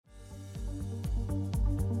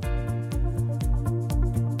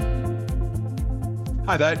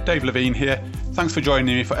Hi there, Dave Levine here. Thanks for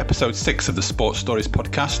joining me for episode 6 of the Sports Stories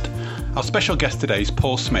podcast. Our special guest today is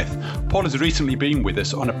Paul Smith. Paul has recently been with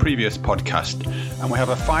us on a previous podcast, and we have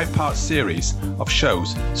a 5-part series of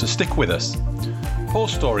shows, so stick with us.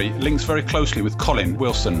 Paul's story links very closely with Colin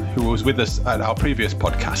Wilson, who was with us at our previous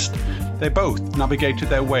podcast. They both navigated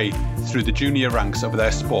their way through the junior ranks of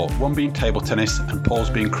their sport, one being table tennis and Paul's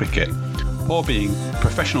being cricket. Paul being a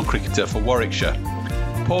professional cricketer for Warwickshire.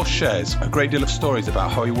 Paul shares a great deal of stories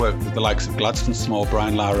about how he worked with the likes of Gladstone Small,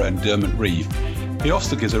 Brian Lara and Dermot Reeve. He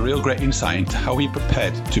also gives a real great insight into how he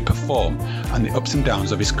prepared to perform and the ups and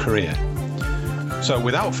downs of his career. So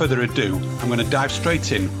without further ado, I'm going to dive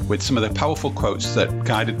straight in with some of the powerful quotes that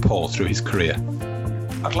guided Paul through his career.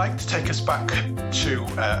 I'd like to take us back to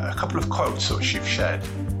a couple of quotes which you've shared.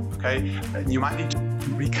 Okay, and you might need to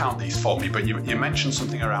recount these for me, but you mentioned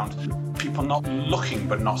something around people not looking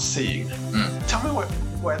but not seeing. Tell me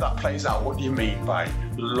where that plays out. What do you mean by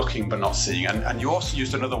looking but not seeing? And you also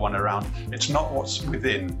used another one around it's not what's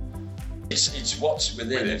within. It's what's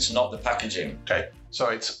within, it's not the packaging. Okay, so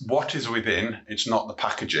it's what is within, it's not the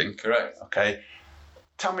packaging. Correct. Okay,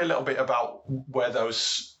 tell me a little bit about where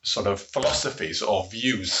those sort of philosophies or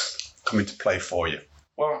views come into play for you.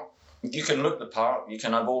 Well, you can look the part, you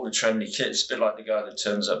can have all the trendy kits, a bit like the guy that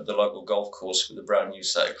turns up at the local golf course with a brand new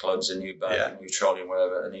set of clubs, a new bag, a new trolley and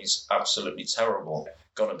whatever, and he's absolutely terrible.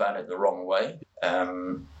 Gone about it the wrong way.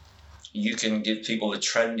 You can give people the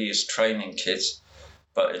trendiest training kit,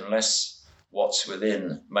 but unless what's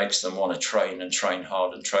within makes them want to train and train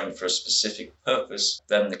hard and train for a specific purpose,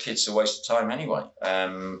 then the kit's a waste of time anyway.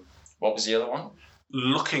 What was the other one?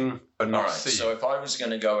 Looking but not seeing. So if I was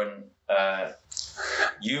going to go and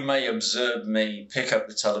you may observe me pick up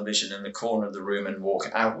the television in the corner of the room and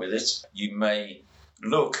walk out with it. You may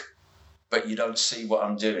look, but you don't see what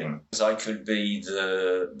I'm doing. Because I could be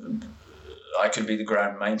the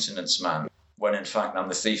ground maintenance man, when in fact I'm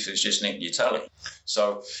the thief who's just nicked your telly.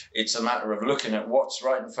 So it's a matter of looking at what's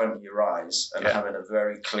right in front of your eyes and having a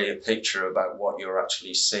very clear picture about what you're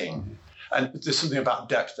actually seeing. And there's something about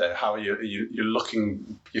depth there. How you're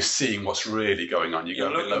looking, you're seeing what's really going on.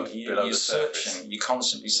 You're searching. Surface. You're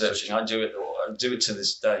constantly searching. I do it to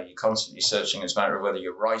this day. You're constantly searching. It's a matter of whether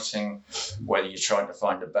you're writing, whether you're trying to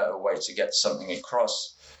find a better way to get something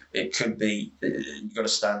across. It could be you've got to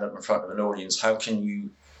stand up in front of an audience. How can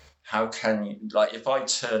you, like if I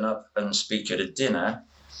turn up and speak at a dinner,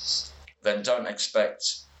 then don't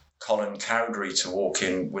expect Colin Cowdery to walk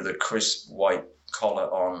in with a crisp white collar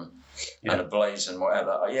on. And a blaze and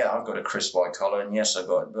whatever. I've got a crisp white collar, and yes, I've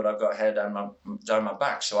got hair down my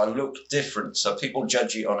back, so I look different. So people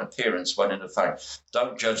judge you on appearance, when in fact,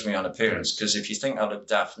 don't judge me on appearance, because if you think I look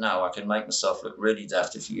daft now, I can make myself look really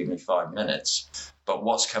daft if you give me 5 minutes. But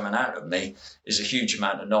what's coming out of me is a huge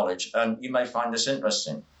amount of knowledge, and you may find this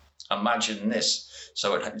interesting. Imagine this.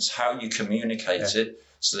 So it's how you communicate it,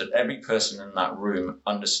 so that every person in that room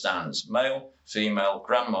understands. Male, female,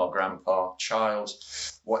 grandma, grandpa, child,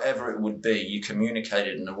 whatever it would be, you communicate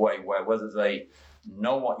it in a way where whether they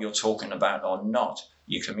know what you're talking about or not,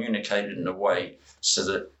 you communicate it in a way so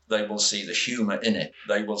that they will see the humour in it.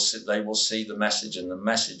 They will see the message, and the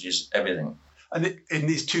message is everything. And in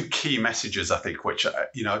these two key messages, I think, which,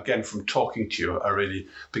 again, from talking to you, are really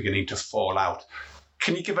beginning to fall out.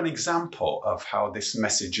 Can you give an example of how this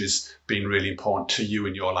message has been really important to you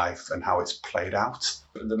in your life and how it's played out?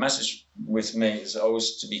 The message with me is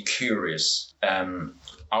always to be curious.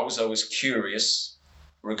 I was always curious.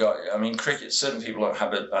 Cricket, certain people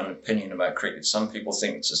have an opinion about cricket. Some people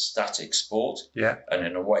think it's a static sport. Yeah. And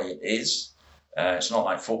in a way it is. It's not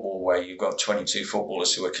like football where you've got 22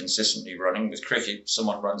 footballers who are consistently running. With cricket,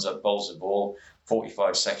 someone runs up, bowls a ball.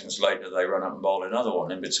 45 seconds later, they run up and bowl another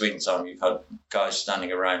one. In between time, you've had guys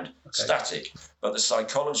standing around static. But the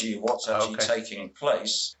psychology of what's actually taking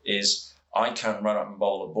place is I can run up and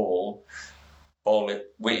bowl a ball, bowl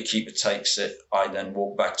it, wicketkeeper takes it, I then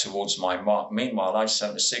walk back towards my mark. Meanwhile, I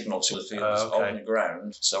sent a signal to the fielders on the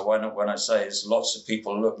ground. So when I say is lots of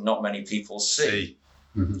people look, not many people see.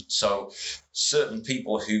 Mm-hmm. So certain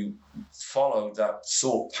people who follow that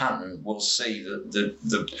thought pattern will see that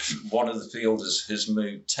the one of the fielders has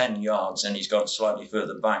moved 10 yards and he's gone slightly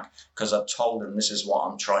further back because I've told him this is what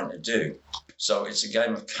I'm trying to do. So it's a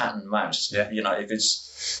game of cat and mouse. Yeah. If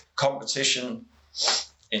it's competition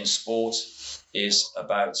in sport is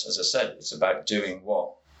about, as I said, it's about doing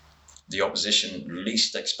what the opposition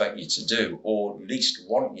least expect you to do or least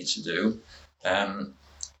want you to do.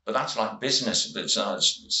 But that's like business.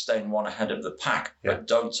 It's staying one ahead of the pack. Yeah. But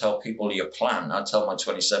don't tell people your plan. I tell my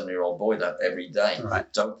 27-year-old boy that every day.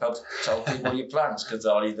 Right. Don't tell people your plans because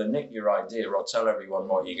they'll either nick your idea or tell everyone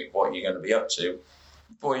what you're going to be up to.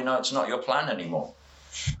 before you know it's not your plan anymore.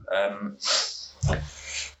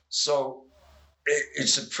 So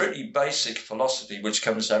it's a pretty basic philosophy which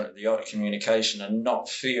comes down to the art of communication and not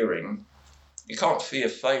fearing. You can't fear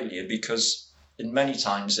failure because in many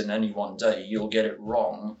times in any one day you'll get it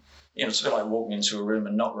wrong. You know, it's a bit like walking into a room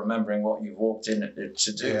and not remembering what you've walked in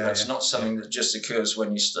to do. That's not something that just occurs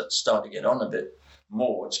when you start to get on a bit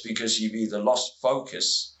more. It's because you've either lost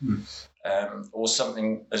focus or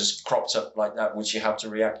something has cropped up like that which you have to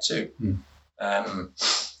react to.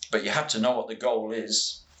 But you have to know what the goal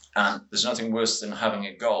is, and there's nothing worse than having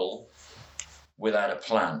a goal without a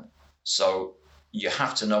plan. So you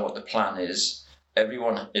have to know what the plan is.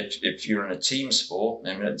 Everyone, if you're in a team sport,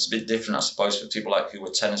 I mean, it's a bit different, I suppose, for people like who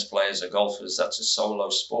are tennis players or golfers. That's a solo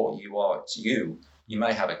sport. It's you. You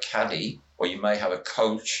may have a caddy or you may have a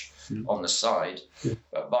coach on the side,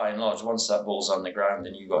 but by and large, once that ball's on the ground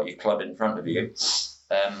and you've got your club in front of you,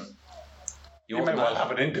 you may well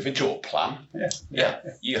have an individual plan.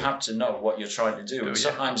 You have to know what you're trying to do. And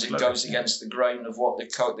sometimes it goes against the grain of what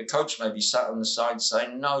the coach may be sat on the side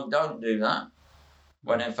saying, no, don't do that.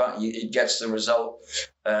 When in fact it gets the result,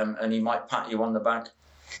 and he might pat you on the back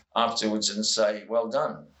afterwards and say, well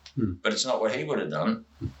done. But it's not what he would have done.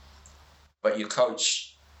 But your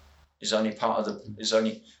coach is only part of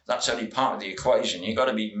that's only part of the equation. You've got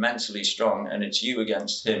to be mentally strong, and it's you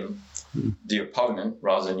against him, the opponent,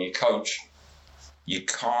 rather than your coach. You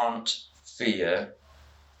can't fear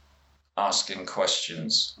asking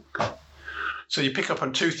questions. So you pick up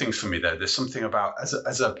on two things for me there. There's something about as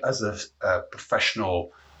a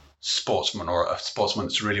professional sportsman or a sportsman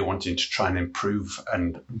that's really wanting to try and improve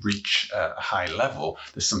and reach a high level.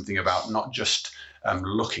 There's something about not just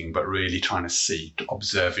looking, but really trying to see,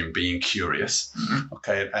 observing, being curious.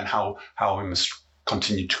 Okay, and how we must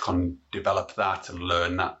continue to develop that and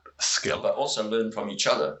learn that skill, but also learn from each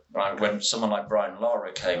other. Right? When someone like Brian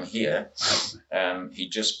Lara came here, he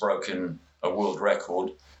just broken a world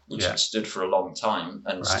record, which had stood for a long time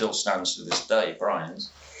and still stands to this day,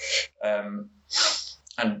 Brian's.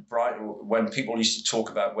 And Brian, when people used to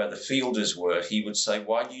talk about where the fielders were, he would say,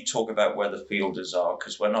 why do you talk about where the fielders are?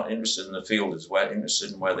 Because we're not interested in the fielders, we're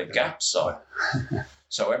interested in where the gaps are.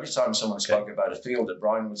 So every time someone spoke about a fielder,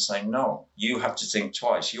 Brian would say, no, you have to think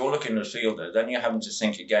twice. You're looking at a fielder, then you're having to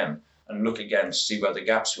think again and look again to see where the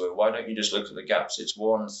gaps were. Why don't you just look at the gaps? It's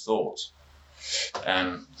one thought.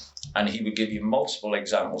 And he would give you multiple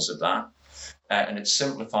examples of that, and it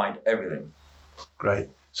simplified everything. Great.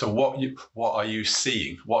 So what are you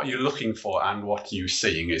seeing? What are you looking for, and what are you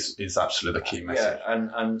seeing is actually the key message. Yeah,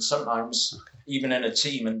 and sometimes even in a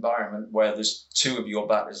team environment where there's two of your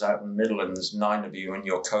batters out in the middle and there's 9 of you and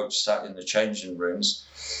your coach sat in the changing rooms,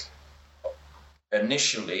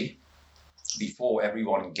 initially, before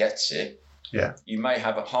everyone gets it, you may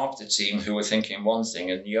have a half the team who are thinking one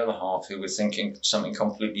thing and the other half who are thinking something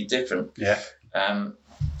completely different.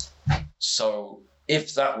 So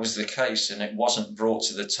if that was the case and it wasn't brought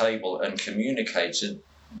to the table and communicated,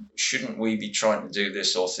 shouldn't we be trying to do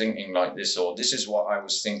this or thinking like this, or this is what I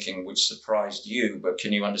was thinking which surprised you, but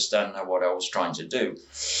can you understand now what I was trying to do?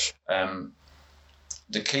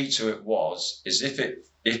 The key to it is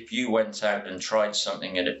if you went out and tried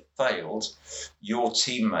something and it failed, your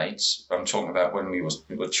teammates, I'm talking about when we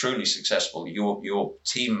were truly successful, your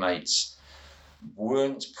teammates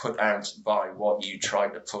weren't put out by what you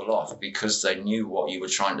tried to pull off, because they knew what you were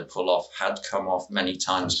trying to pull off had come off many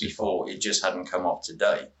times before. It just hadn't come off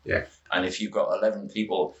today. And if you've got 11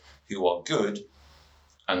 people who are good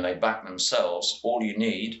and they back themselves, all you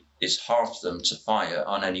need is half of them to fire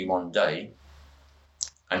on any one day,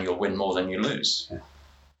 and you'll win more than you lose.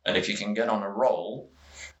 And if you can get on a roll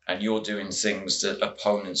and you're doing things that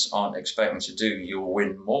opponents aren't expecting to do, you'll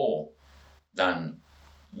win more than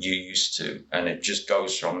you used to, and it just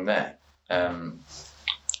goes from there.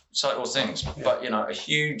 Subtle things, but a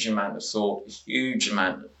huge amount of thought,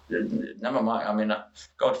 never mind, I mean,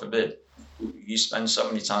 God forbid you spend so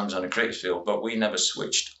many times on a cricket field, but we never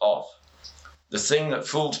switched off. The thing that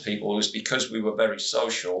fooled people was because we were very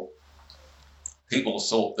social, people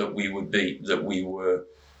thought that we were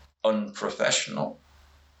unprofessional.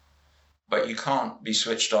 But you can't be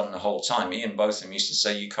switched on the whole time. Ian Botham used to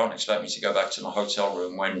say, you can't expect me to go back to my hotel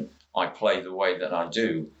room when I play the way that I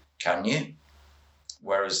do, can you?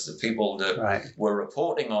 Whereas the people that were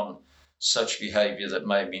reporting on such behaviour that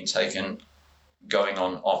may have been taken going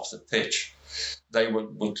on off the pitch, they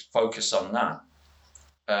would focus on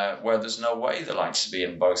that. Where there's no way the likes of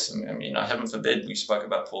Ian Botham. I mean, heaven forbid, we spoke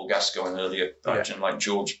about Paul Gascoigne earlier, like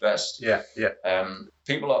George Best.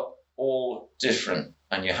 People are all different.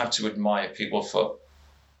 And you have to admire people for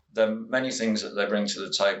there are many things that they bring to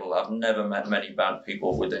the table. I've never met many bad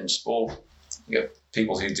people within sport. You get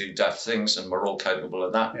people who do daft things, and we're all capable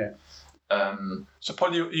of that. Yeah. So,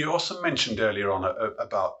 Paul, you also mentioned earlier on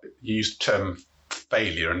about, you used the term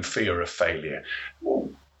failure and fear of failure. Well,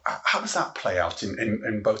 how does that play out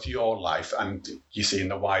in both your life and you see in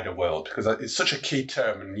the wider world? Because it's such a key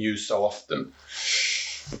term and used so often.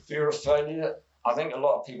 Fear of failure. I think a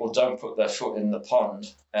lot of people don't put their foot in the pond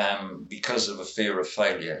because of a fear of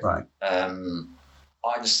failure. Right.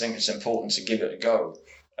 I just think it's important to give it a go.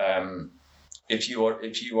 If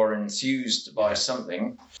you are enthused by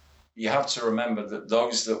something, you have to remember that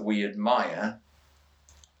those that we admire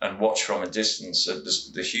and watch from a distance,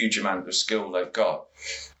 the huge amount of skill they've got.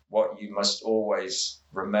 What you must always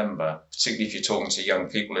remember, particularly if you're talking to young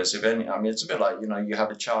people, is it's a bit like, you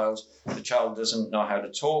have a child. The child doesn't know how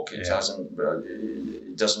to talk. It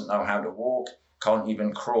doesn't know how to walk. Can't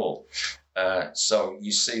even crawl. So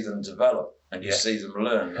you see them develop, and you see them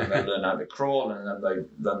learn, and they learn how to crawl, and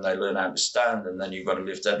then they learn how to stand, and then you've got to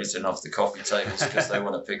lift everything off the coffee tables because they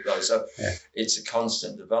want to pick those up. Yeah. It's a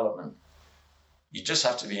constant development. You just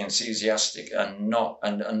have to be enthusiastic and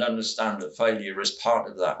understand that failure is part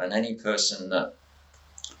of that. And any person that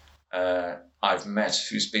I've met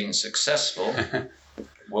who's been successful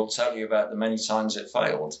will tell you about the many times it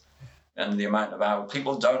failed and the amount of hours.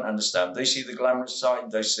 People don't understand. They see the glamorous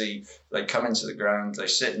side. They come into the ground, they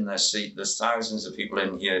sit in their seat. There's thousands of people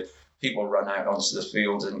in here. People run out onto the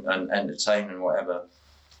field and entertain and whatever.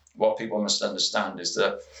 What people must understand is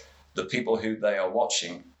that the people who they are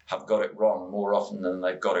watching have got it wrong more often than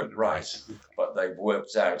they've got it right, but they've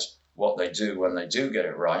worked out what they do when they do get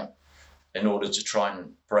it right in order to try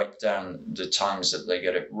and break down the times that they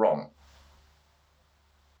get it wrong.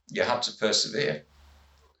 You have to persevere.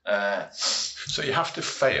 So you have to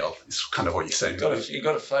fail, is kind of what you're saying. You've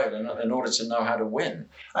got to fail in order to know how to win.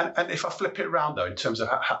 And if I flip it around, though, in terms of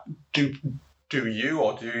how do you,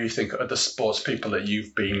 or do you think other sports people that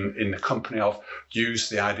you've been in the company of, use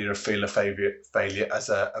the idea of fear of failure as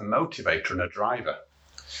a motivator and a driver?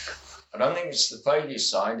 I don't think it's the failure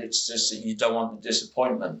side. It's just that you don't want the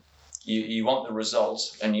disappointment. You want the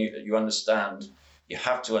result, and you understand. You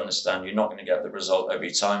have to understand you're not going to get the result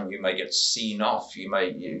every time. You may get seen off. You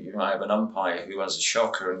may have an umpire who has a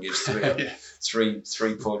shocker and gives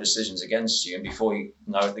three poor decisions against you, and before you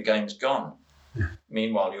know it, the game's gone. Yeah.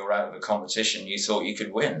 Meanwhile, you're out of a competition you thought you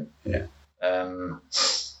could win. Yeah.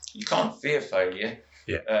 You can't fear failure.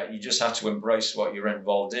 Yeah. You just have to embrace what you're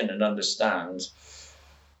involved in and understand.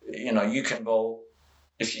 You can bowl.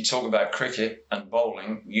 If you talk about cricket and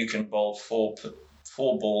bowling, you can bowl four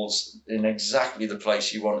balls in exactly the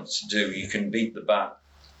place you want it to do. You can beat the bat.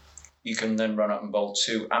 You can then run up and bowl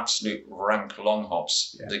two absolute rank long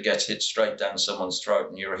hops that get hit straight down someone's throat,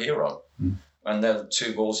 and you're a hero. Mm. And they're the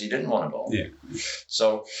two balls you didn't want to bowl. Yeah.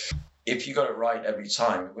 So if you got it right every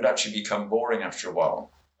time, it would actually become boring after a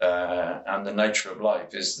while. And the nature of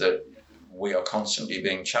life is that we are constantly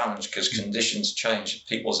being challenged because conditions change,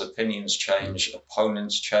 people's opinions change,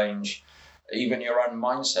 opponents change, even your own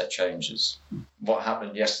mindset changes. What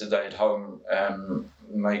happened yesterday at home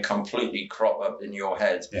may completely crop up in your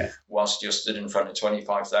head whilst you're stood in front of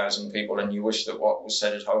 25,000 people and you wish that what was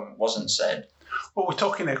said at home wasn't said. Well, we're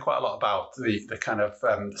talking here quite a lot about the kind of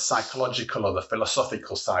the psychological or the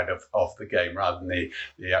philosophical side of the game rather than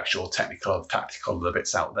the actual technical or tactical, the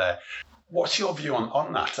bits out there. What's your view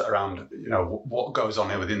on that around, what goes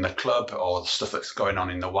on within the club or the stuff that's going on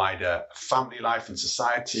in the wider family life and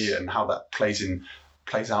society and how that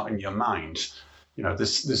plays out in your mind?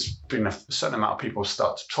 There's been a certain amount of people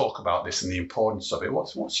start to talk about this and the importance of it.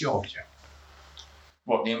 What's your view?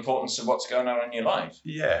 What, the importance of what's going on in your life?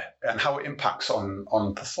 Yeah, and how it impacts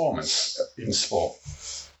on performance in sport.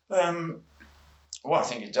 Well, I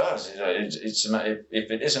think it does.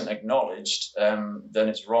 If it isn't acknowledged, then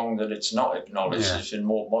it's wrong that it's not acknowledged. Yeah. If in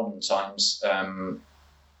more modern times,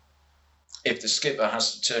 if the skipper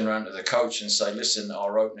has to turn around to the coach and say, listen,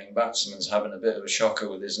 our opening batsman's having a bit of a shocker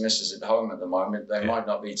with his missus at home at the moment, they might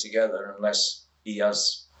not be together unless he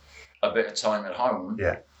has a bit of time at home.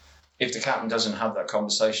 Yeah. If the captain doesn't have that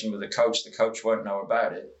conversation with the coach won't know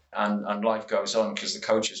about it. And life goes on because the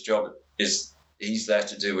coach's job is he's there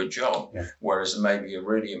to do a job. Yeah. Whereas maybe a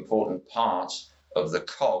really important part of the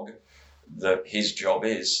cog that his job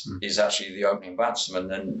is actually the opening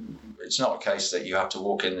batsman. And it's not a case that you have to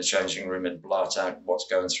walk in the changing room and blurt out what's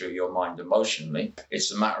going through your mind emotionally.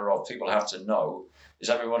 It's a matter of people have to know, is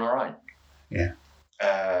everyone all right? Yeah.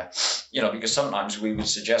 Because sometimes we would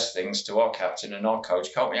suggest things to our captain and our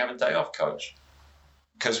coach, can't we have a day off, coach?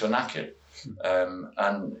 Because we're knackered.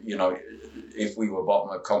 If we were bottom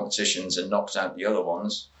of competitions and knocked out the other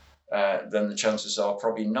ones, then the chances are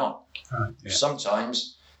probably not. Right, yeah.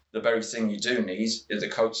 Sometimes the very thing you do need is the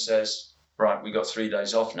coach says, right, we got 3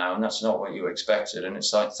 days off now, and that's not what you expected. And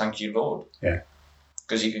it's like, thank you, Lord. Yeah.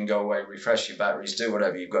 Because you can go away, refresh your batteries, do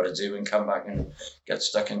whatever you've got to do, and come back and get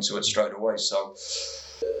stuck into it straight away. So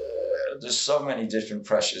there's so many different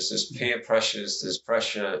pressures. There's peer pressures, there's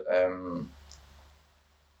pressure.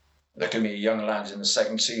 There can be a young lad in the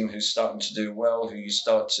second team who's starting to do well, who you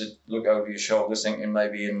start to look over your shoulder thinking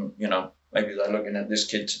maybe they're looking at this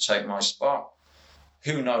kid to take my spot.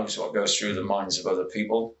 Who knows what goes through the minds of other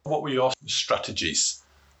people. What were your strategies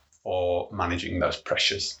for managing those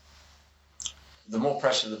pressures? The more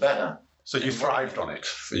pressure, the better. So you thrived on it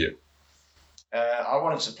for you? I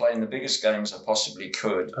wanted to play in the biggest games I possibly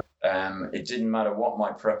could. It didn't matter what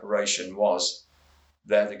my preparation was.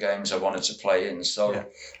 They're the games I wanted to play in. So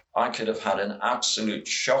I could have had an absolute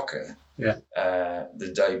shocker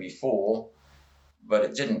the day before, but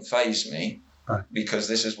it didn't faze me because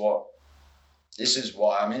this is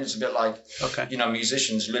why. I mean, it's a bit like,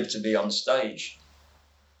 musicians live to be on stage.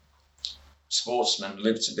 Sportsmen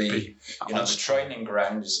live to be, the training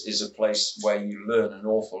ground is a place where you learn an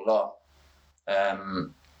awful lot.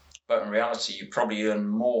 But in reality, you probably learn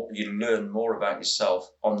more about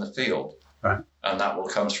yourself on the field. Right. And that will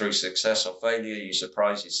come through success or failure. You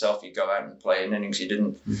surprise yourself. You go out and play in innings you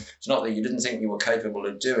didn't. It's not that you didn't think you were capable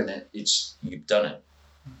of doing it. It's you've done it,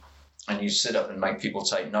 and you sit up and make people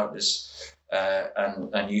take notice,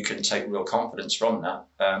 and you can take real confidence from that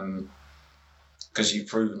because you've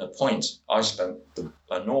proven a point. I spent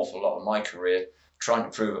an awful lot of my career trying to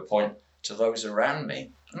prove a point to those around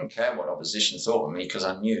me. I don't care what opposition thought of me because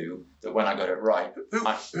I knew that when I got it right.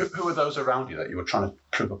 Who were those around you that you were trying to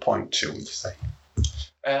prove a point to, would you say?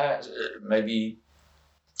 Maybe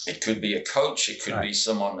it could be a coach. It could be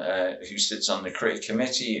someone who sits on the cricket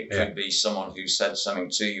committee. It could be someone who said something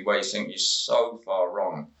to you where you think you're so far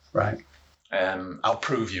wrong. Right. I'll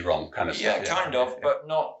prove you wrong, kind of stuff. Yeah, kind of, but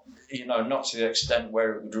not to the extent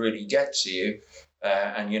where it would really get to you.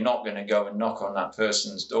 And you're not going to go and knock on that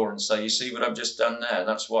person's door and say, you see what I've just done there?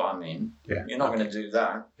 That's what I mean. Yeah. You're not going to do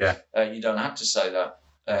that. Yeah. You don't have to say that.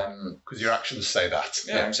 Because your actions say that.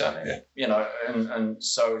 Yeah, exactly. Yeah. And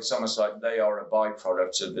so it's almost like they are a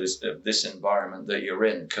byproduct of this environment that you're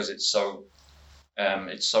in because it's so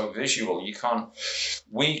visual.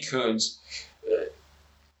 We could.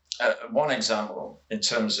 One example in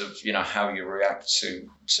terms of how you react to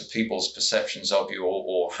people's perceptions of you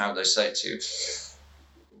or how they say it to you.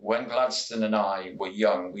 When Gladstone and I were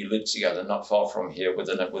young, we lived together not far from here with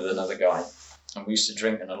another guy, and we used to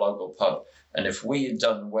drink in a local pub. And if we had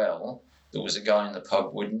done well, there was a guy in the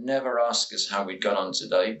pub would never ask us how we'd got on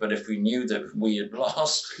today. But if we knew that we had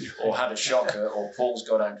lost or had a shocker or Paul's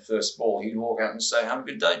got out first ball, he'd walk out and say, "Have a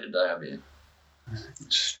good day today, have you?"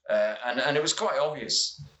 And it was quite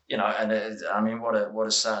obvious. What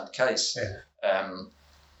a sad case. Yeah.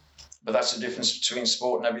 But that's the difference between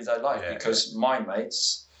sport and everyday life because my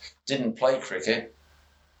mates didn't play cricket,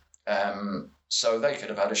 so they could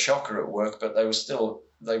have had a shocker at work, but they were still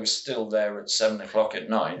there at 7 o'clock at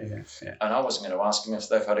night. Yeah. And I wasn't going to ask them if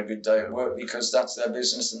they've had a good day at work because that's their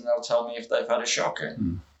business, and they'll tell me if they've had a shocker.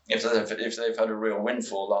 If they've had a real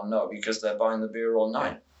windfall, I'll know because they're buying the beer all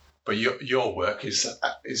night. But your work is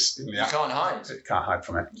in the you can't hide. You can't hide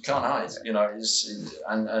from it. You can't hide.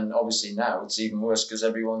 And obviously now it's even worse because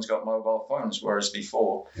everyone's got mobile phones, whereas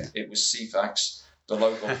before it was CFAX, the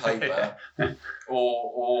local paper,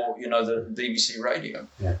 or the BBC radio.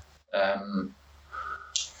 Yeah.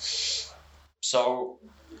 So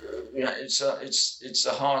it's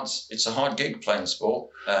a hard gig playing sport.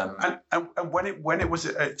 And when it was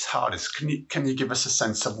at its hardest, can you give us a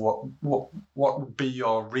sense of what would be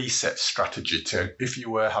your reset strategy to if you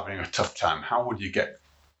were having a tough time? How would you get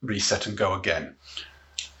reset and go again?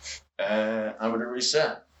 I would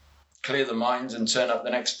reset, clear the mind, and turn up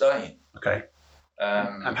the next day. Okay.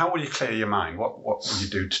 And how would you clear your mind? What would you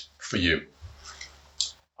do for you?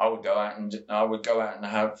 I would go out and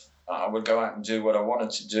do what I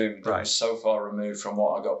wanted to do that was so far removed from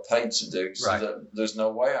what I got paid to do, so that there's no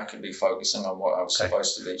way I could be focusing on what I was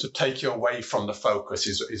supposed to be. So take you away from the focus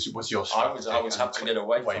was your strategy. I always have to get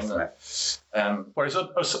away from it. Whereas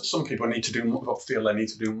some people feel they need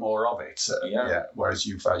to do more of it. Whereas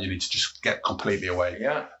you felt you need to just get completely away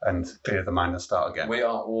and clear the mind and start again. We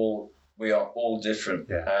are all different.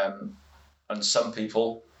 Yeah. And some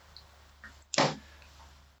people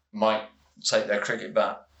might take their cricket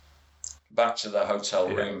bat back to their hotel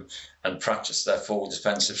room and practice their full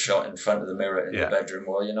defensive shot in front of the mirror in the bedroom.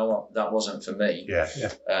 Well, you know what? That wasn't for me.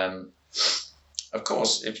 Of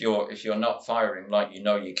course, if you're not firing like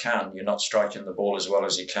you can, you're not striking the ball as well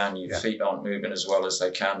as you can, your feet aren't moving as well as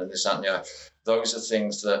they can, and this, that, and the other. Those are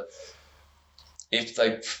things that, if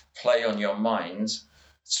they play on your mind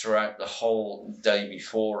throughout the whole day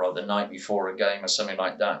before or the night before a game or something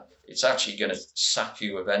like that, it's actually going to sap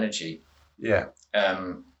you of energy. Yeah.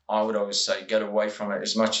 I would always say get away from it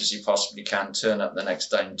as much as you possibly can. Turn up the next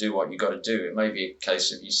day and do what you got to do. It may be a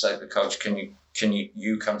case of you say to the coach, can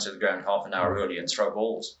you come to the ground half an hour early and throw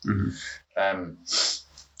balls? Mm-hmm.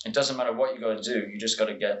 It doesn't matter what you got to do. You just got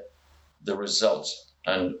to get the result.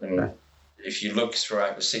 And if you look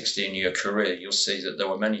throughout the 16-year career, you'll see that there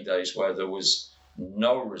were many days where there was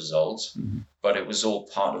no result, but it was all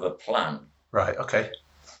part of a plan. Right. Okay.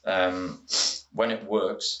 When it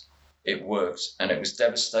works, and it was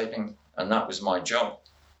devastating, and that was my job.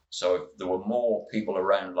 So if there were more people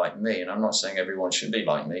around like me, and I'm not saying everyone should be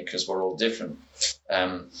like me because we're all different,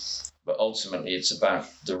 but ultimately it's about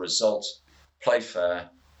the result. Play fair,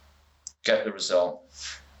 get the result,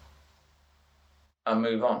 and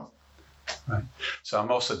move on. Right. So I'm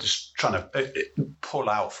also just trying to pull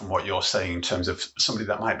out from what you're saying in terms of somebody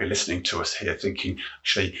that might be listening to us here thinking,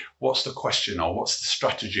 actually, what's the question or what's the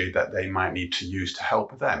strategy that they might need to use to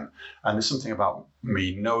help them? And there's something about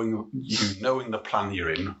me knowing the plan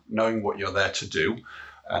you're in, knowing what you're there to do,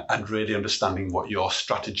 and really understanding what your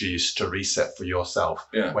strategy is to reset for yourself,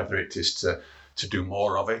 whether it is to do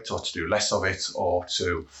more of it or to do less of it or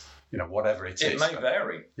to... whatever it is. It may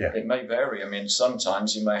vary. Yeah. It may vary. I mean,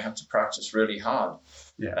 sometimes you may have to practice really hard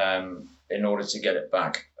in order to get it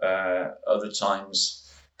back. Other times,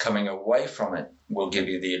 coming away from it will give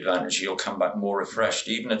you the advantage. You'll come back more refreshed,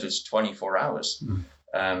 even if it's 24 hours.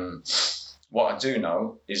 What I do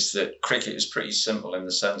know is that cricket is pretty simple in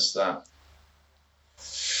the sense that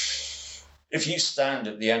if you stand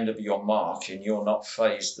at the end of your mark and you're not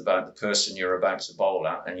fazed about the person you're about to bowl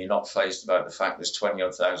at, and you're not fazed about the fact there's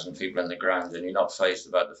 20,000 people in the ground, and you're not fazed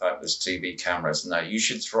about the fact there's TV cameras and that, you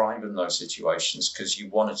should thrive in those situations because you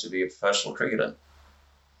wanted to be a professional cricketer.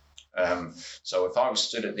 So if I was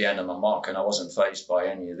stood at the end of my mark and I wasn't fazed by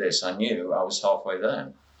any of this, I knew I was halfway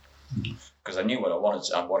there because I knew what I wanted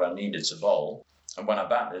to, and what I needed to bowl. And when I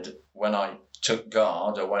batted, when I took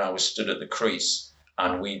guard, or when I was stood at the crease,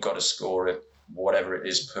 and we've got to score it, whatever it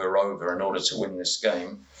is per over in order to win this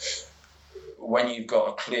game. When you've got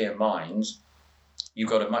a clear mind, you've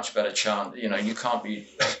got a much better chance. You can't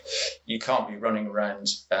be running around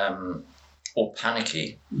all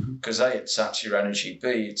panicky because A, it saps your energy. B,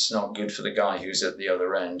 it's not good for the guy who's at the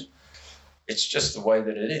other end. It's just the way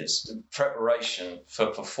that it is. The preparation for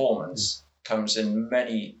performance comes in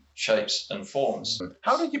many shapes and forms.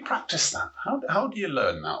 How did you practice that? How do you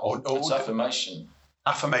learn that? It's affirmation.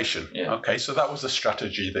 Affirmation. Yeah. Okay, so that was the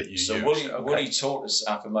strategy that you used. So Woody taught us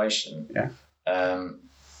affirmation. Yeah.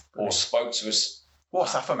 Or spoke to us.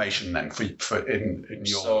 What's affirmation then for in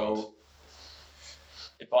your world? So,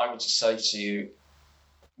 if I were to say to you,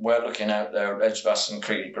 we're looking out there at Edgbaston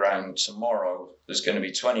Cricket Ground tomorrow. There's going to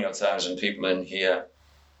be 20,000 people in here.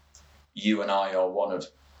 You and I are one of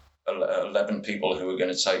 11 people who are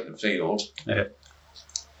going to take the field. Yeah.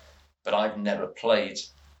 But I've never played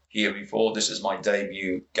here before. This is my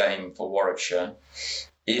debut game for Warwickshire.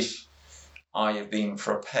 If I have been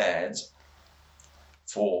prepared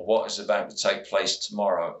for what is about to take place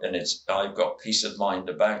tomorrow, and I've got peace of mind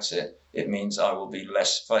about it, it means I will be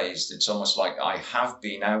less fazed. It's almost like I have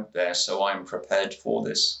been out there, so I'm prepared for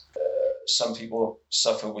this. Some people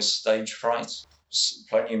suffer with stage fright.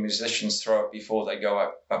 Plenty of musicians throw it before they go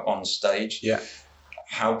up on stage. Yeah.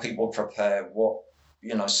 How people prepare,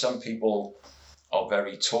 some people are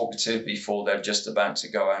very talkative before they're just about to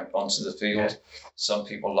go out onto the field. Yeah. Some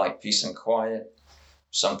people like peace and quiet.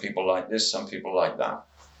 Some people like this, some people like that.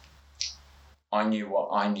 I knew what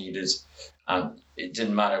I needed, and it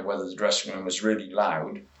didn't matter whether the dressing room was really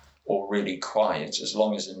loud or really quiet. As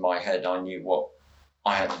long as in my head I knew what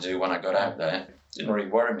I had to do when I got out there, it didn't really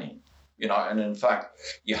worry me. And in fact,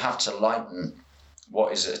 you have to lighten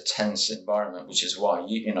what is a tense environment, which is why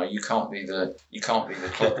you can't be the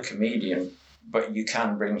club comedian, but you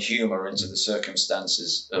can bring humour into the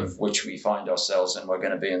circumstances of which we find ourselves, and we're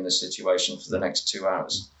going to be in this situation for the next 2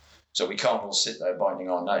 hours. So we can't all sit there biting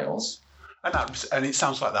our nails. And it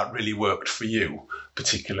sounds like that really worked for you,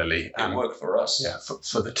 particularly. It worked for us. Yeah,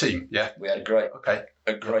 for the team. Yeah, we had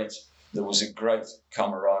there was a great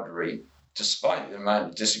camaraderie, despite the amount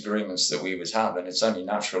of disagreements that we would have. And it's only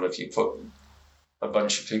natural if you put a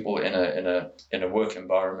bunch of people in a work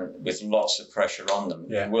environment with lots of pressure on them.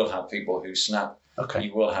 Yeah. You will have people who snap. Okay.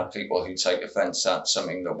 You will have people who take offence at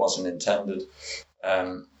something that wasn't intended.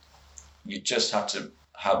 You just have to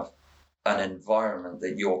have an environment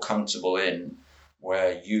that you're comfortable in,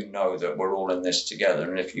 where you know that we're all in this together.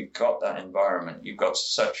 And if you've got that environment, you've got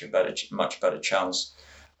much better chance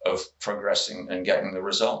of progressing and getting the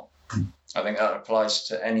result. I think that applies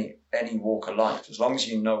to any walk of life. As long as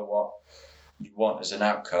you know what you want as an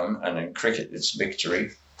outcome, and in cricket it's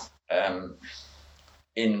victory.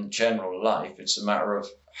 In general life, it's a matter of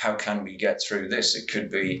how can we get through this? It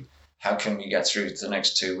could be, how can we get through the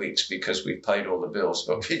next 2 weeks because we've paid all the bills,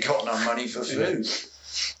 but we've got no money for food.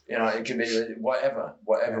 You know, it can be whatever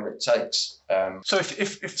it takes. So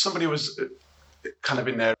if somebody was kind of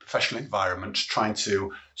in their professional environment trying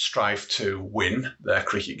to strive to win their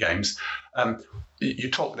cricket games,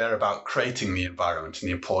 you talk there about creating the environment and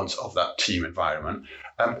the importance of that team environment.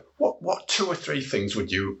 What 2 or 3 things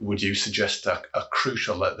would you suggest are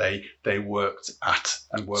crucial that they worked at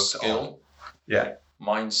and worked Skill, on? Yeah.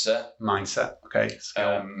 Mindset. Okay.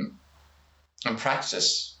 Skill. And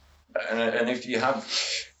practice. And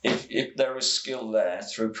if there is skill there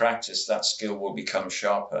through practice, that skill will become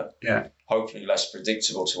sharper. Yeah. Hopefully less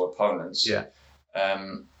predictable to opponents. Yeah.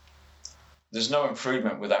 There's no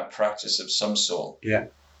improvement without practice of some sort. Yeah.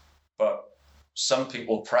 But some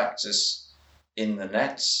people practice in the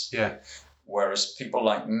nets. Yeah. Whereas people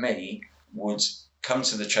like me would come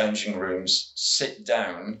to the changing rooms, sit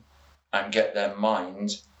down and get their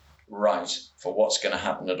mind right for what's going to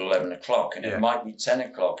happen at 11 o'clock. And it might be 10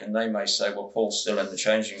 o'clock and they may say, well, Paul's still in the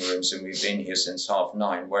changing rooms and we've been here since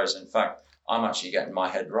 9:30. Whereas in fact, I'm actually getting my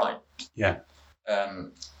head right. Yeah.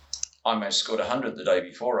 I may have scored 100 the day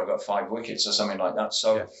before. I got 5 wickets or something like that.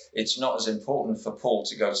 So it's not as important for Paul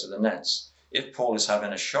to go to the nets. If Paul is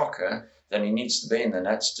having a shocker, then he needs to be in the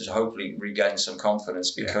nets to hopefully regain some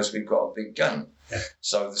confidence because we've got a big game. Yeah.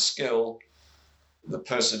 So the skill, the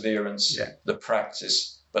perseverance, the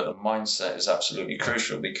practice, but the mindset is absolutely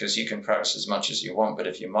crucial, because you can practice as much as you want, but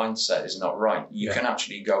if your mindset is not right, you can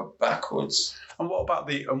actually go backwards. And what about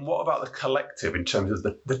the collective in terms of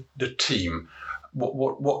the team?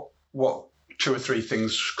 What 2 or 3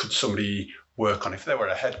 things could somebody work on if they were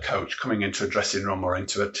a head coach coming into a dressing room or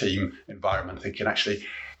into a team environment, thinking actually,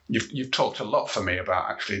 you've talked a lot for me about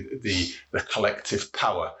actually the collective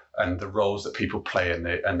power and the roles that people play in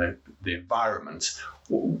the environment.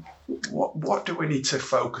 What do we need to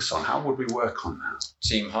focus on? How would we work on that?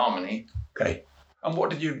 Team harmony. Okay. And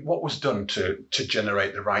what was done to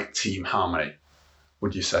generate the right team harmony,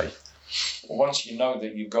 would you say? Well, once you know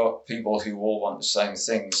that you've got people who all want the same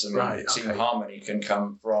things, team harmony can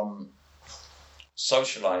come from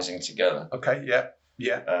socializing together. Okay,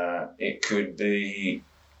 yeah. It could be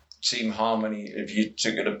team harmony if you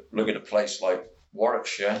took a look at a place like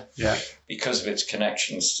Warwickshire, because of its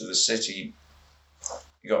connections to the city.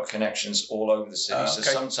 You got connections all over the city. So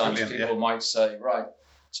sometimes people might say, right,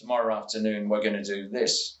 tomorrow afternoon we're going to do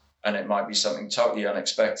this, and it might be something totally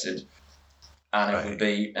unexpected, and it would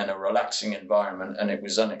be in a relaxing environment, and it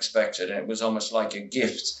was unexpected, and it was almost like a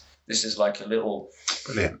gift. This is like a little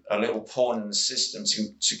pawn in the system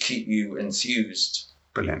to keep you enthused.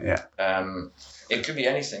 Brilliant, yeah. It could be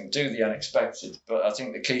anything. Do the unexpected, but I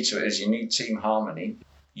think the key to it is you need team harmony.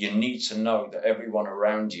 You need to know that everyone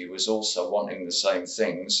around you is also wanting the same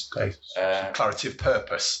things. Okay. Clarity of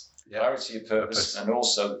purpose. Yeah. Clarity of purpose, and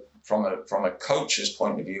also from a coach's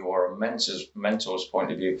point of view or a mentor's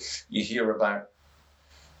point of view, you hear about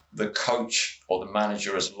the coach or the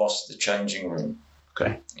manager has lost the changing room.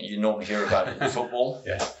 Okay. You normally hear about it in football.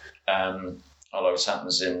 Although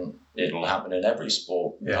it'll happen in every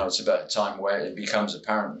sport. You know, it's about a time where it becomes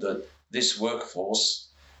apparent that this workforce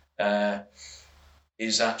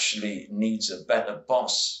needs a better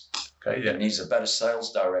boss. Okay, yeah. It needs a better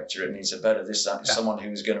sales director. It needs a better someone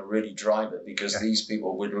who's going to really drive it, because these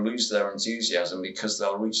people would lose their enthusiasm because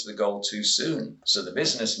they'll reach the goal too soon. So the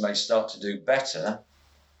business may start to do better,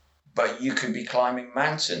 but you could be climbing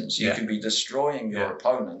mountains. You could be destroying your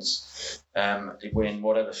opponents in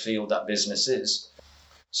whatever field that business is.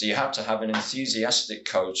 So you have to have an enthusiastic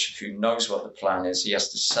coach who knows what the plan is. He has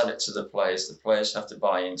to sell it to the players. The players have to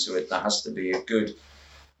buy into it. There has to be a good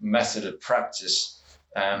method of practice.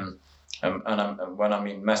 And when I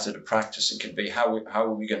mean method of practice, it could be how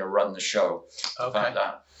are we going to run the show? The fact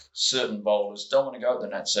that certain bowlers don't want to go to the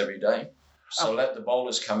nets every day. So let the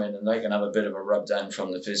bowlers come in and they can have a bit of a rub down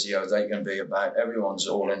from the physio. They can be about everyone's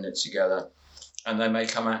all in it together. And they may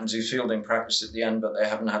come out and do fielding practice at the end, but they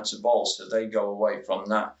haven't had to bowl. So they go away from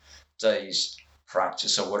that day's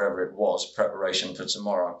practice or whatever it was, preparation for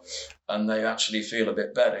tomorrow. And they actually feel a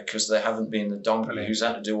bit better because they haven't been the donkey who's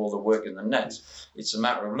had to do all the work in the net. It's a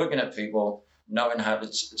matter of looking at people, knowing how to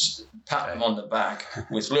pat them on the back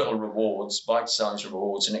with little rewards, bite-sized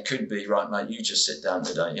rewards, and it could be, right, mate, you just sit down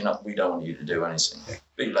today. We don't want you to do anything.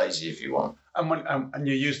 Be lazy if you want. And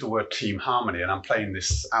you use the word team harmony, and I'm playing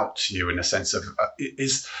this out to you in a sense of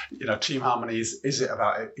team harmony. Is it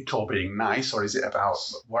about it all being nice, or is it about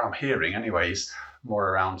what I'm hearing, anyways, more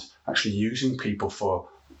around actually using people for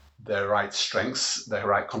their right strengths, their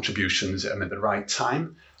right contributions, and at the right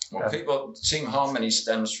time? Well, team harmony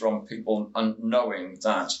stems from people knowing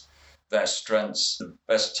that their strengths, the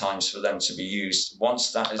best times for them to be used.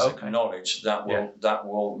 Once that is acknowledged, that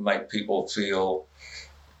will make people feel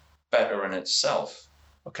better in itself.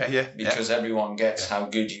 Because everyone gets how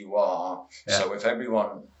good you are. So if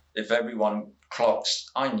everyone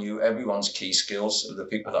clocks, I knew everyone's key skills of the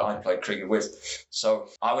people that I played cricket with. So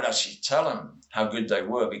I would actually tell them how good they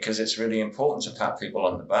were, because it's really important to pat people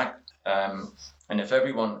on the back. And if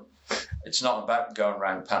everyone, it's not about going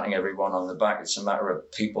around patting everyone on the back. It's a matter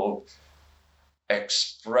of people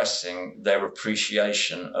expressing their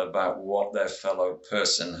appreciation about what their fellow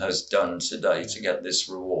person has done today to get this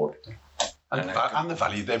reward. And the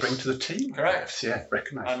value they bring to the team. Correct. Yeah,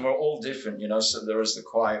 recognise. And we're all different, So there is the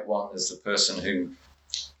quiet one, there's the person who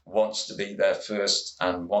wants to be there first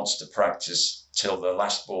and wants to practice till the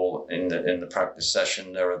last ball in the practice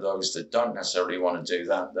session. There are those that don't necessarily want to do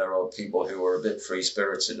that. There are people who are a bit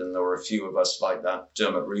free-spirited, and there were a few of us like that.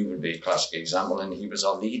 Dermot Reed would be a classic example, and he was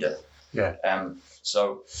our leader.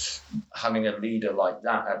 So having a leader like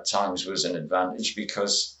that at times was an advantage,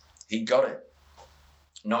 because he got it.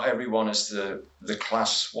 Not everyone is the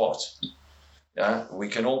class SWAT. We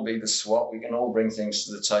can all be the SWAT. We can all bring things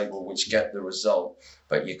to the table which get the result,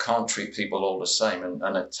 but you can't treat people all the same.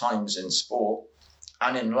 And at times in sport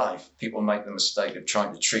and in life, people make the mistake of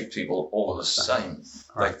trying to treat people all the same.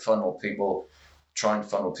 Right. They try and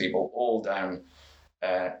funnel people all down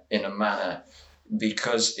in a manner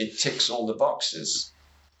because it ticks all the boxes.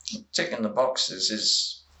 Ticking the boxes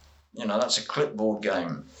is, that's a clipboard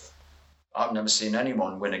game. I've never seen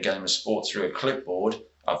anyone win a game of sport through a clipboard.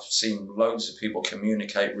 I've seen loads of people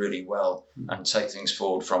communicate really well and take things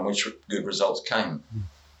forward from which good results came.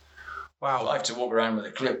 Wow. I like to walk around with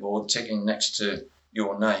a clipboard ticking next to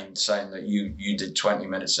your name saying that you did 20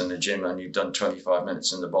 minutes in the gym and you've done 25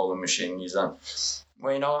 minutes in the bowling machine. You've done.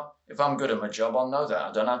 Well, you know what? If I'm good at my job, I'll know that.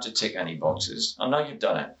 I don't have to tick any boxes. I know you've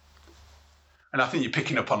done it. And I think you're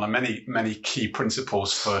picking up on many, many key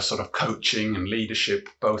principles for sort of coaching and leadership,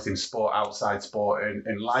 both in sport, outside sport,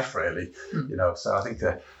 in life, really. So I think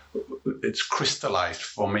that it's crystallized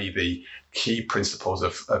for me. The key principles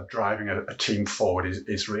of driving a team forward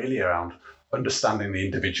is really around understanding the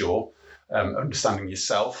individual, understanding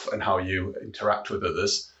yourself and how you interact with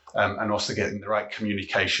others, and also getting the right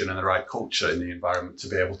communication and the right culture in the environment to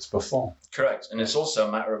be able to perform. Correct. And it's also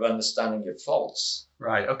a matter of understanding your faults.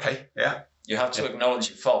 Right. Okay. Yeah. You have to acknowledge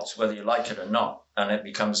your faults, whether you like it or not, and it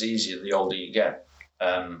becomes easier the older you get.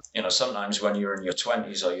 Sometimes when you're in your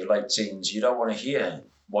 20s or your late teens, you don't want to hear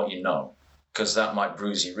what you know, because that might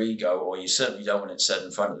bruise your ego, or you certainly don't want it said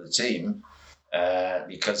in front of the team,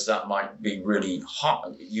 because that might be really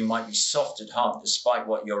hard. You might be soft at heart, despite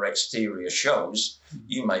what your exterior shows.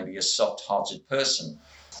 You may be a soft-hearted person.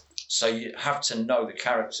 So you have to know the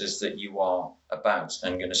characters that you are about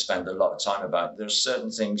and going to spend a lot of time about. There are certain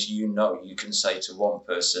things you can say to one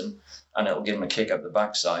person and it'll give them a kick up the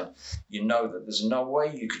backside. You know that there's no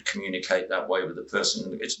way you could communicate that way with the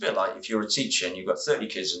person. It's a bit like if you're a teacher and you've got 30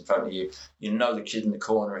 kids in front of you, you know the kid in the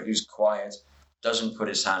corner who's quiet, doesn't put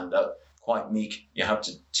his hand up, quite meek. You have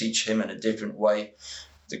to teach him in a different way.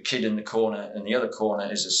 The kid in the corner and the other corner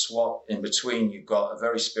is a SWAT. In between, you've got a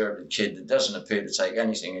very spirited kid that doesn't appear to take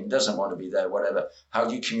anything and doesn't want to be there, whatever. How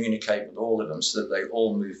do you communicate with all of them so that they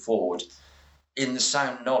all move forward in the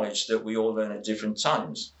sound knowledge that we all learn at different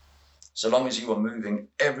times? So long as you are moving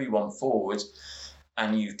everyone forward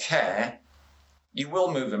and you care, you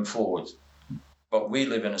will move them forward. But we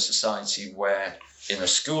live in a society where in a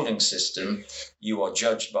schooling system, you are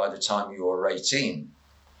judged by the time you are 18.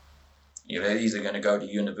 You're either going to go to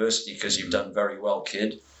university because you've done very well,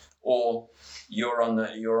 kid, or you're on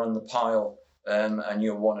the pile and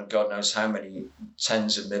you're one of God knows how many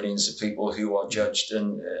tens of millions of people who are judged,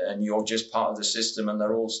 and you're just part of the system, and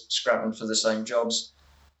they're all scrapping for the same jobs.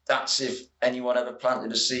 That's if anyone ever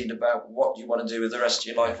planted a seed about what you want to do with the rest of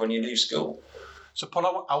your life when you leave school. So,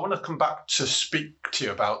 Paul, I want to come back to speak to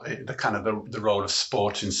you about the kind of the role of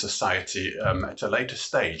sport in society at a later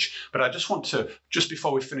stage. But I just want to, just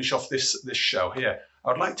before we finish off this show here,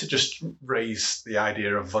 I would like to just raise the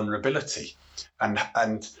idea of vulnerability and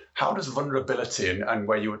how does vulnerability and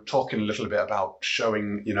where you were talking a little bit about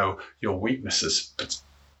showing, your weaknesses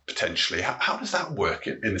potentially. How does that work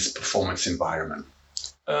in this performance environment?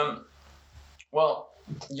 Well,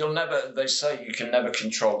 they say you can never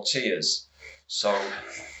control tears. So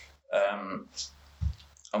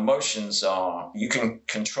you can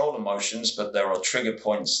control emotions, but there are trigger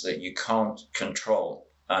points that you can't control.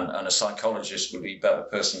 And a psychologist would be a better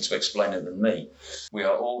person to explain it than me. We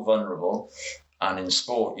are all vulnerable. And in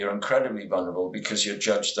sport, you're incredibly vulnerable because you're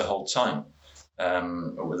judged the whole time.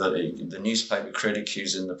 With the newspaper critic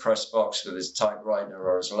who's in the press box with his typewriter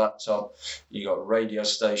or his laptop. You got radio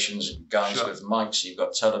stations, guys with mics. You've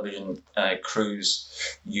got television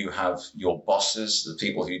crews. You have your bosses, the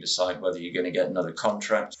people who decide whether you're going to get another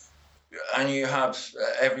contract. And you have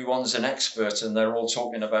everyone's an expert, and they're all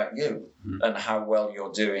talking about you and how well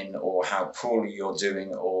you're doing, or how poorly you're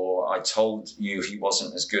doing, or I told you he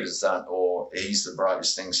wasn't as good as that, or he's the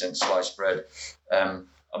brightest thing since sliced bread.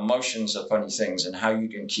 Emotions are funny things, and how you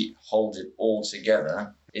can hold it all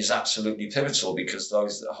together is absolutely pivotal, because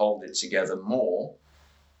those that hold it together more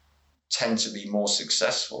tend to be more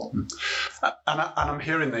successful. And I'm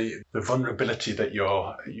hearing the vulnerability that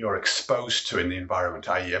you're exposed to in the environment,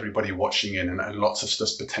 i.e. everybody watching in, and lots of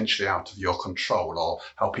stuff's potentially out of your control, or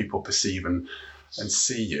how people perceive and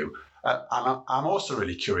see you. And I'm also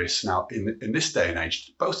really curious now in this day and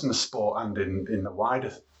age, both in the sport and in the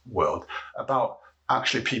wider world, about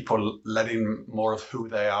actually people letting more of who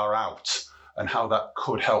they are out, and how that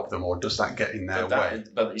could help them, or does that get in their way?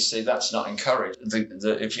 But you see, that's not encouraged.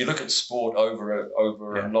 If you look at sport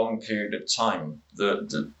over a long period of time,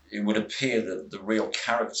 it would appear that the real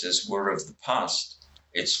characters were of the past.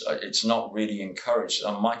 It's not really encouraged.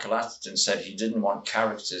 Michael Atherton said he didn't want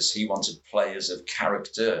characters; he wanted players of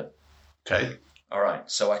character. Okay. All right.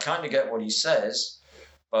 So I kind of get what he says.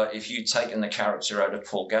 But if you'd taken the character out of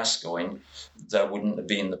Paul Gascoigne, there wouldn't have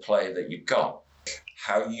been the player that you've got.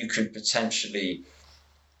 How you could potentially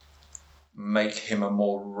make him a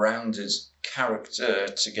more rounded character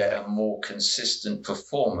to get a more consistent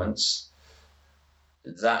performance,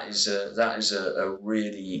 that is a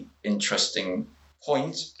really interesting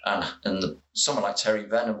point. And someone like Terry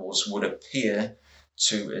Venables would appear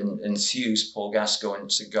to enthuse Paul Gascoigne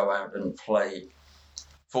to go out and play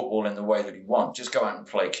football in the way that he wants. Just go out and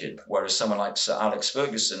play, kid. Whereas someone like Sir Alex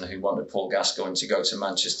Ferguson, who wanted Paul Gascoigne to go to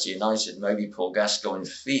Manchester United, maybe Paul Gascoigne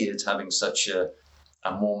feared having such a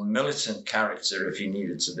more militant character, if he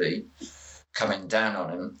needed to be, coming down on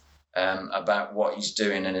him about what he's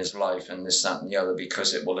doing in his life and this, that and the other,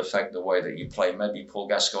 because it will affect the way that you play. Maybe Paul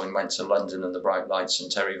Gascoigne went to London and the bright lights and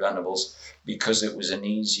Terry Venables because it was an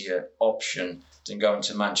easier option than going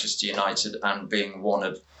to Manchester United and being one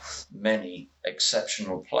of many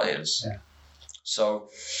exceptional players. Yeah. So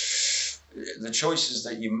the choices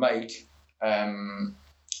that you make, and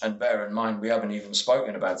bear in mind, we haven't even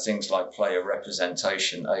spoken about things like player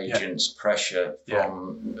representation, agents, pressure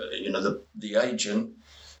from, the agent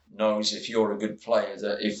knows if you're a good player,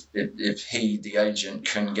 that if he, the agent,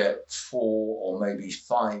 can get 4 or maybe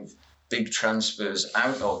 5 big transfers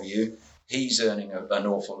out of you, he's earning an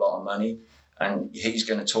awful lot of money. And he's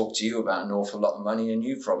going to talk to you about an awful lot of money, and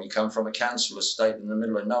you probably come from a council estate in the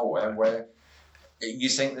middle of nowhere where you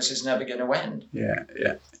think this is never going to end.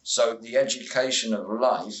 Yeah. So the education of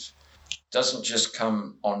life doesn't just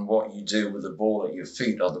come on what you do with the ball at your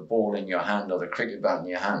feet, or the ball in your hand, or the cricket bat in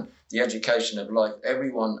your hand. The education of life,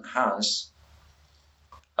 everyone has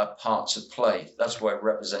a part to play. That's why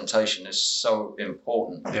representation is so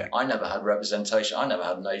important. Yeah. I never had representation. I never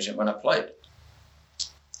had an agent when I played.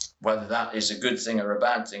 Whether that is a good thing or a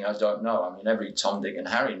bad thing, I don't know. I mean, every Tom, Dick and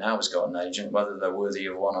Harry now has got an agent, whether they're worthy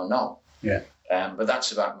of one or not. Yeah. But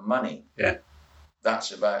that's about money. Yeah.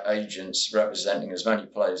 That's about agents representing as many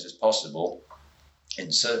players as possible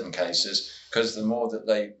in certain cases, because the more that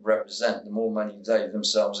they represent, the more money they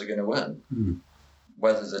themselves are going to earn. Mm.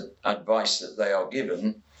 Whether the advice that they are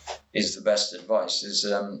given is the best advice is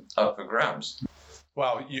up for grabs.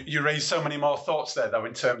 Well, you raised so many more thoughts there, though,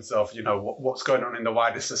 in terms of what's going on in the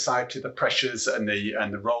wider society, the pressures and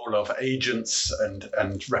the role of agents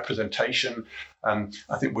and representation. I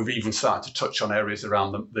think we've even started to touch on areas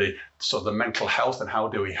around the sort of the mental health and how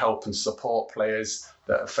do we help and support players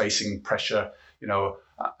that are facing pressure.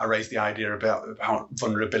 I raised the idea about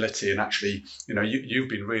vulnerability, and actually, you've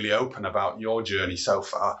been really open about your journey so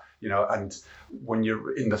far. And when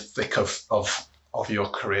you're in the thick of your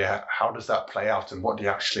career, how does that play out, and what do you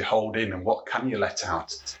actually hold in, and what can you let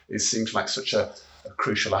out? It seems like such a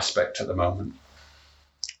crucial aspect at the moment.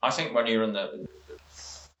 I think when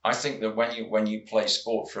you play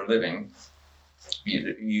sport for a living,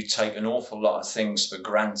 you take an awful lot of things for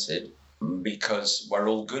granted, because we're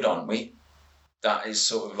all good, aren't we? That is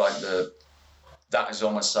sort of like that is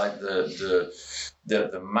almost like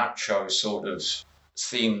the macho sort of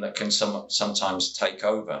theme that can sometimes take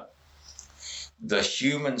over. The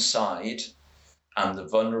human side and the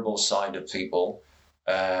vulnerable side of people,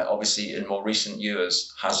 obviously in more recent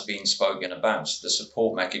years, has been spoken about. The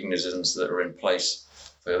support mechanisms that are in place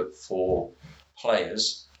for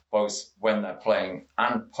players, both when they're playing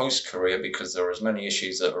and post-career, because there are as many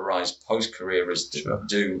issues that arise post-career as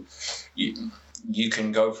do. You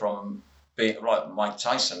can go from being like Mike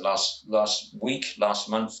Tyson last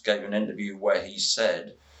month gave an interview where he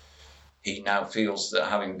said he now feels that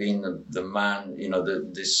having been the man,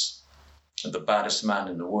 the baddest man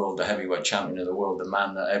in the world, the heavyweight champion of the world, the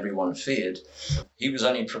man that everyone feared, he was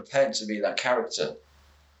only prepared to be that character.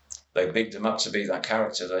 They bigged him up to be that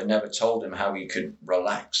character. They never told him how he could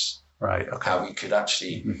relax, right? Okay. How he could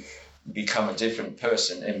actually become a different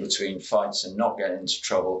person in between fights and not get into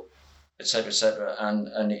trouble, etc., etc.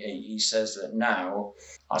 And he says that now,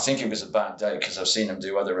 I think it was a bad day because I've seen him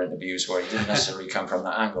do other interviews where he didn't necessarily come from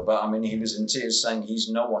that angle. But I mean, he was in tears saying he's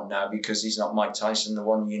no one now because he's not Mike Tyson, the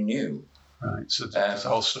one you knew. Right, so there's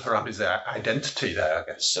also around his identity there, I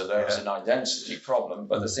guess. So there was an identity problem.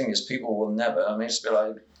 But the thing is, people will never, I mean, it's a bit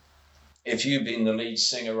like, if you've been the lead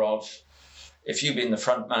singer if you've been the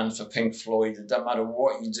front man for Pink Floyd, it doesn't matter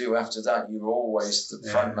what you do after that, you're always the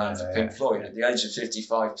front man for Pink Floyd. At the age of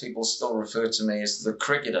 55, people still refer to me as the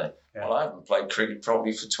cricketer. Yeah. Well, I haven't played cricket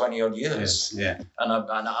probably for 20 odd years. Yeah. And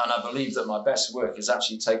I believe that my best work is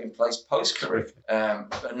actually taking place post-career.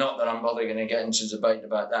 But not that I'm bothering to get into debate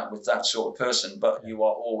about that with that sort of person, but you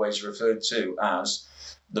are always referred to as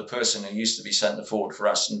the person who used to be centre forward for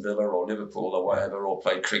Aston Villa or Liverpool or whatever, or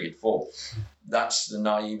played cricket for. That's the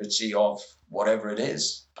naivety of whatever it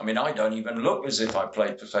is. I mean, I don't even look as if I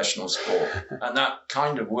played professional sport, and that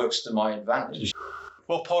kind of works to my advantage.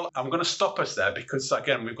 Well, Paul, I'm going to stop us there because,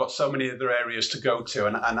 again, we've got so many other areas to go to,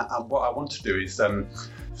 and what I want to do is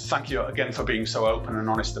thank you again for being so open and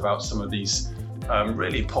honest about some of these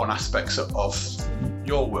really important aspects of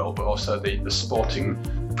your world, but also the sporting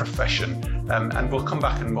profession. And we'll come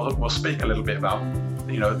back and we'll speak a little bit about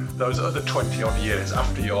those other 20 odd years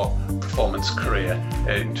after your performance career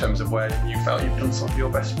in terms of where you felt you've done some of your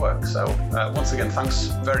best work. So once again, thanks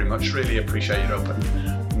very much. Really appreciate your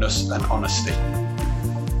openness and honesty.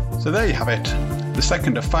 So there you have it, the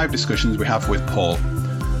second of 5 discussions we have with Paul.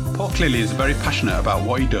 Paul clearly is very passionate about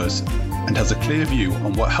what he does and has a clear view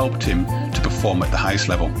on what helped him to perform at the highest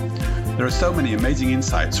level. There are so many amazing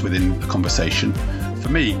insights within the conversation. For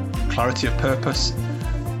me, clarity of purpose,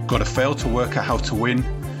 gotta fail to work out how to win,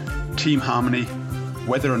 team harmony,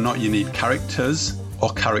 whether or not you need characters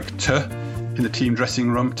or character in the team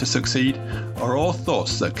dressing room to succeed, are all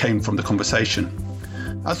thoughts that came from the conversation.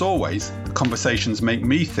 As always, the conversations make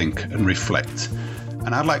me think and reflect,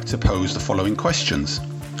 and I'd like to pose the following questions.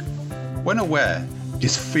 When aware,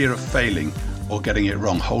 is fear of failing or getting it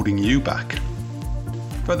wrong holding you back?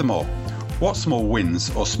 Furthermore, what small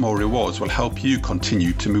wins or small rewards will help you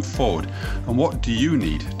continue to move forward, and what do you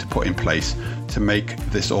need to put in place to make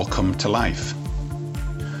this all come to life?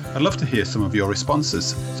 I'd love to hear some of your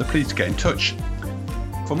responses, so please get in touch.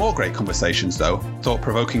 For more great conversations though,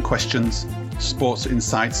 thought-provoking questions, sports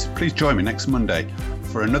insights, please join me next Monday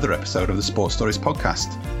for another episode of the Sports Stories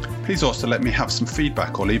podcast. Please also let me have some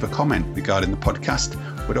feedback or leave a comment regarding the podcast.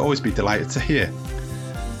 Would always be delighted to hear.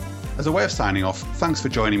 As a way of signing off, thanks for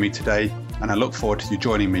joining me today, and I look forward to you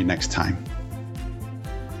joining me next time.